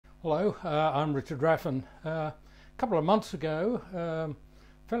Hello, I'm Richard Raffan. A couple of months ago, a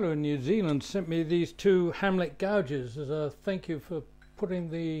fellow in New Zealand sent me these two Hamlet gouges as a thank you for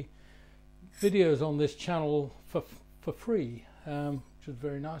putting the videos on this channel for free, which is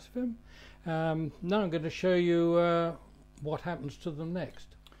very nice of him. Now I'm going to show you what happens to them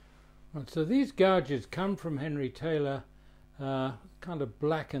next. Right, so these gouges come from Henry Taylor, kind of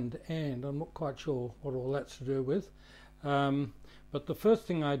blackened end. I'm not quite sure what all that's to do with. But the first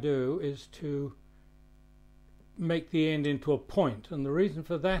thing I do is to make the end into a point, and the reason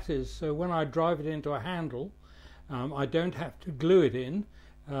for that is so when I drive it into a handle, I don't have to glue it in.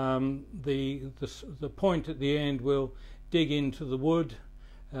 The point at the end will dig into the wood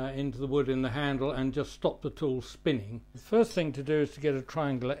in the handle and just stop the tool spinning. The first thing to do is to get a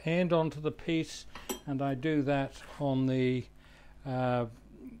triangular end onto the piece, and I do that on the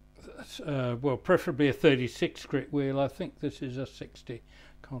well, preferably a 36 grit wheel. I think this is a 60,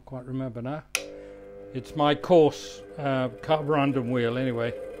 can't quite remember now. It's my coarse carborundum wheel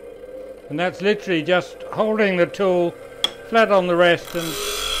anyway, and that's literally just holding the tool flat on the rest and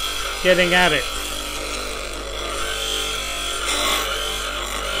getting at it.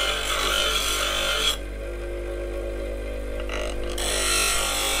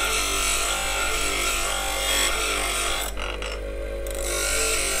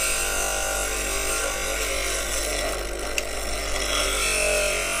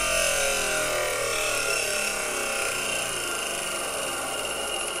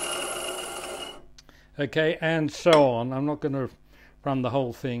 Okay, and so on. I'm not going to run the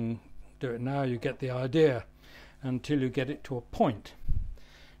whole thing, do it now, you get the idea, until you get it to a point.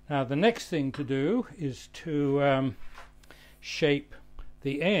 Now the next thing to do is to shape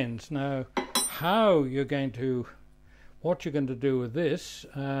the ends. Now how you're going to, what you're going to do with this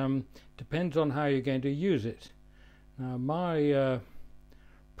depends on how you're going to use it. Now my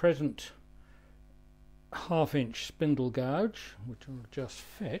present 1/2" spindle gouge, which I'll just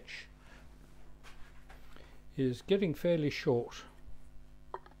fetch, is getting fairly short,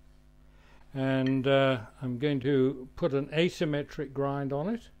 and I'm going to put an asymmetric grind on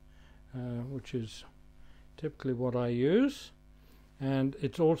it, which is typically what I use, and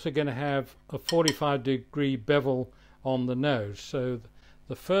it's also going to have a 45-degree bevel on the nose. So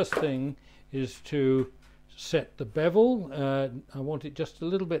the first thing is to set the bevel. I want it just a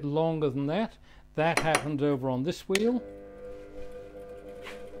little bit longer than that. That happens over on this wheel.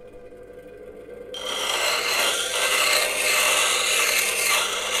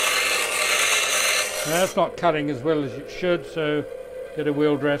 Now that's not cutting as well as it should, so get a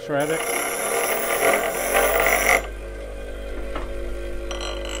wheel dresser at it.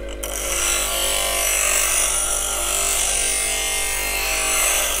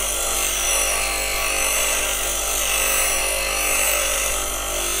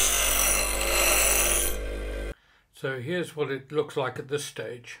 So here's what it looks like at this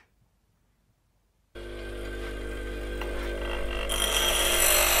stage.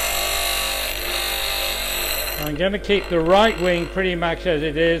 I'm going to keep the right wing pretty much as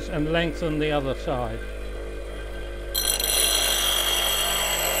it is and lengthen the other side.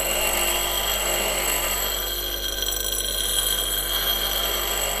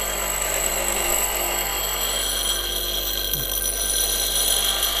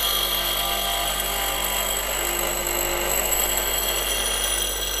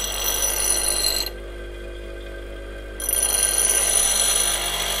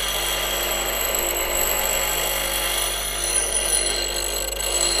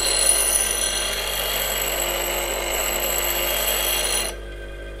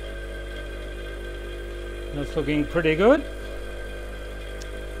 That's looking pretty good.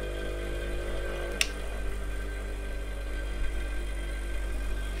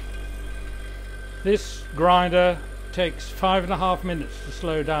 This grinder takes 5.5 minutes to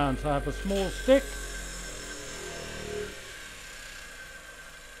slow down, so I have a small stick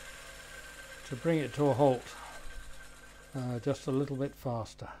to bring it to a halt, just a little bit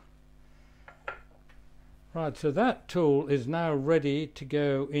faster. Right, so that tool is now ready to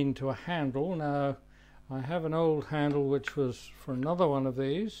go into a handle. Now I have an old handle which was for another one of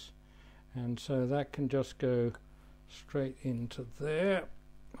these, and so that can just go straight into there,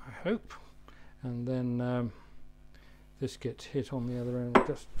 I hope, and then this gets hit on the other end. We'll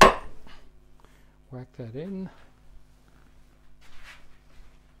just whack that in.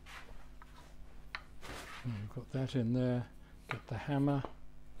 And we've got that in there, get the hammer,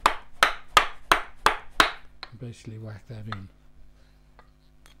 and basically whack that in.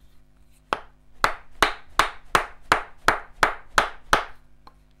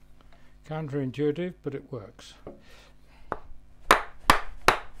 Counterintuitive, but it works.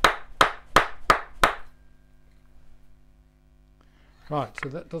 Right, so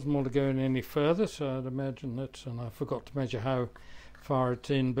that doesn't want to go in any further, so I'd imagine that's, and I forgot to measure how far it's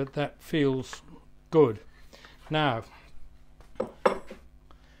in, but that feels good. Now, got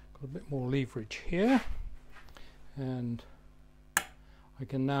a bit more leverage here, and I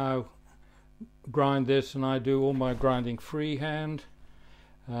can now grind this, and I do all my grinding freehand.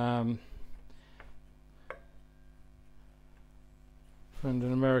 Friend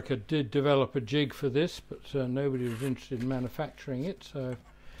in America did develop a jig for this, but nobody was interested in manufacturing it, so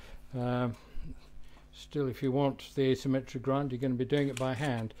still, if you want the asymmetric grind, you're going to be doing it by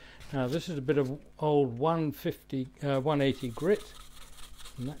hand. Now this is a bit of old 180 grit,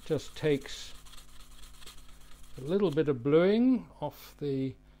 and that just takes a little bit of bluing off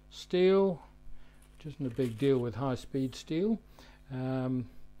the steel, which isn't a big deal with high-speed steel. And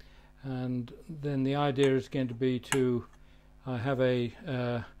then the idea is going to be to I have a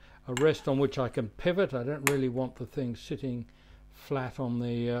rest on which I can pivot. I don't really want the thing sitting flat on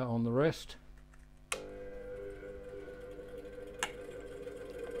the rest.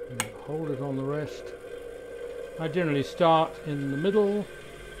 And hold it on the rest. I generally start in the middle.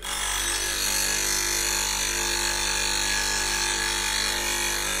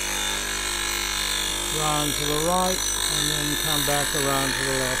 Round to the right, and then come back around to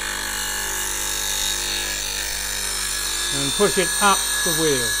the left. And push it up the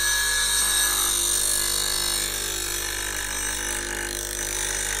wheel.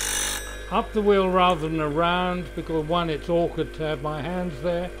 Up the wheel rather than around, because one, it's awkward to have my hands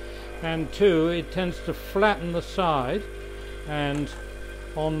there, and two, it tends to flatten the side, and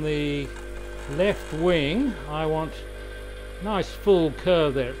on the left wing I want a nice full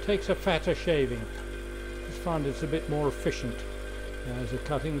curve there. It takes a fatter shaving. I just find it's a bit more efficient as a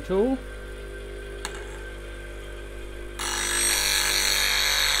cutting tool.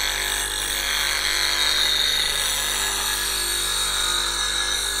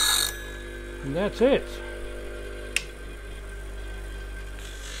 And that's it.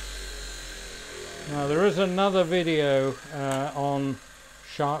 Now there is another video on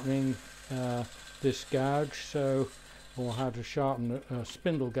sharpening this gouge, so, or how to sharpen a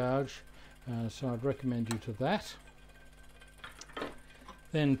spindle gouge, so I'd recommend you to that.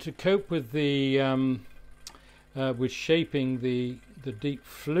 Then to cope with the with shaping the deep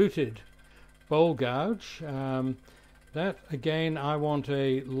fluted bowl gouge, that again I want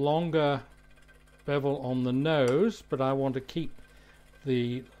a longer bevel on the nose, but I want to keep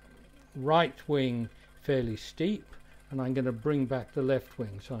the right wing fairly steep, and I'm going to bring back the left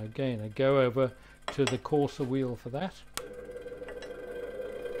wing. So again, I go over to the coarser wheel for that.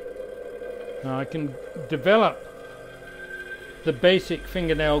 Now I can develop the basic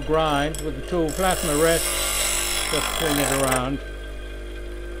fingernail grind with the tool flat on the rest, just swing it around.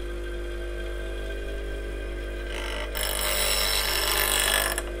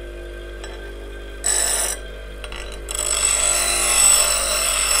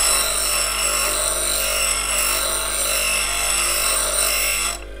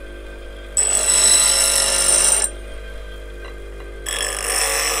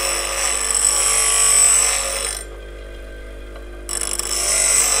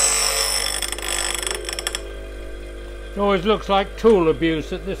 It always looks like tool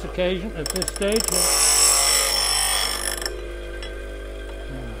abuse at this occasion, at this stage.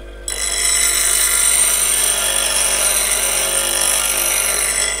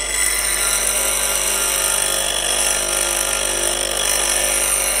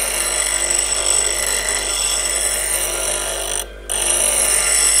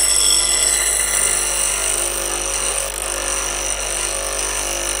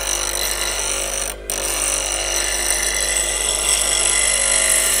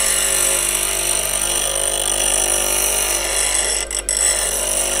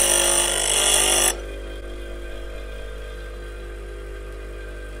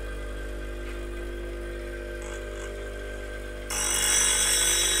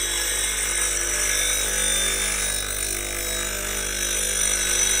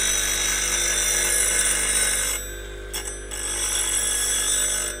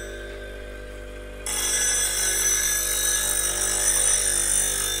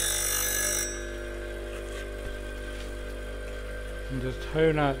 And just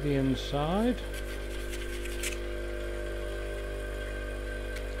hone out the inside.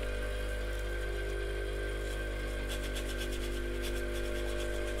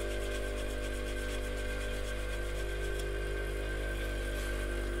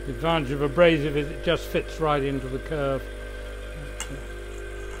 The advantage of abrasive is it just fits right into the curve.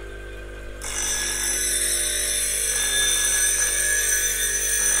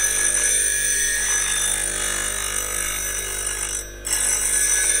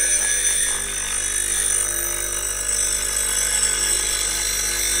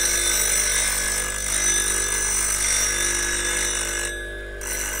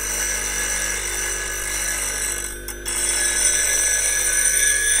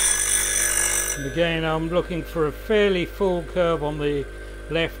 Again, I'm looking for a fairly full curve on the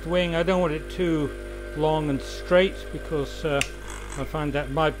left wing. I don't want it too long and straight because I find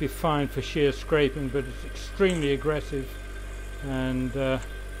that might be fine for shear scraping, but it's extremely aggressive and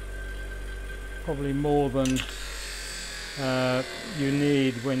probably more than you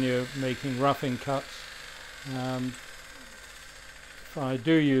need when you're making roughing cuts. If I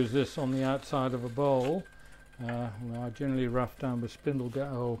do use this on the outside of a bowl, well, I generally rough down with spindle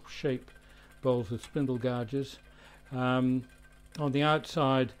or shape bowls with spindle gouges. On the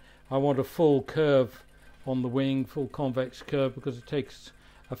outside I want a full curve on the wing, full convex curve, because it takes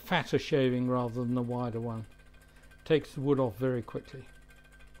a fatter shaving rather than a wider one. It takes the wood off very quickly.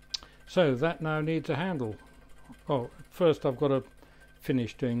 So that now needs a handle. Oh, first I've got to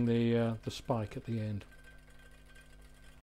finish doing the spike at the end.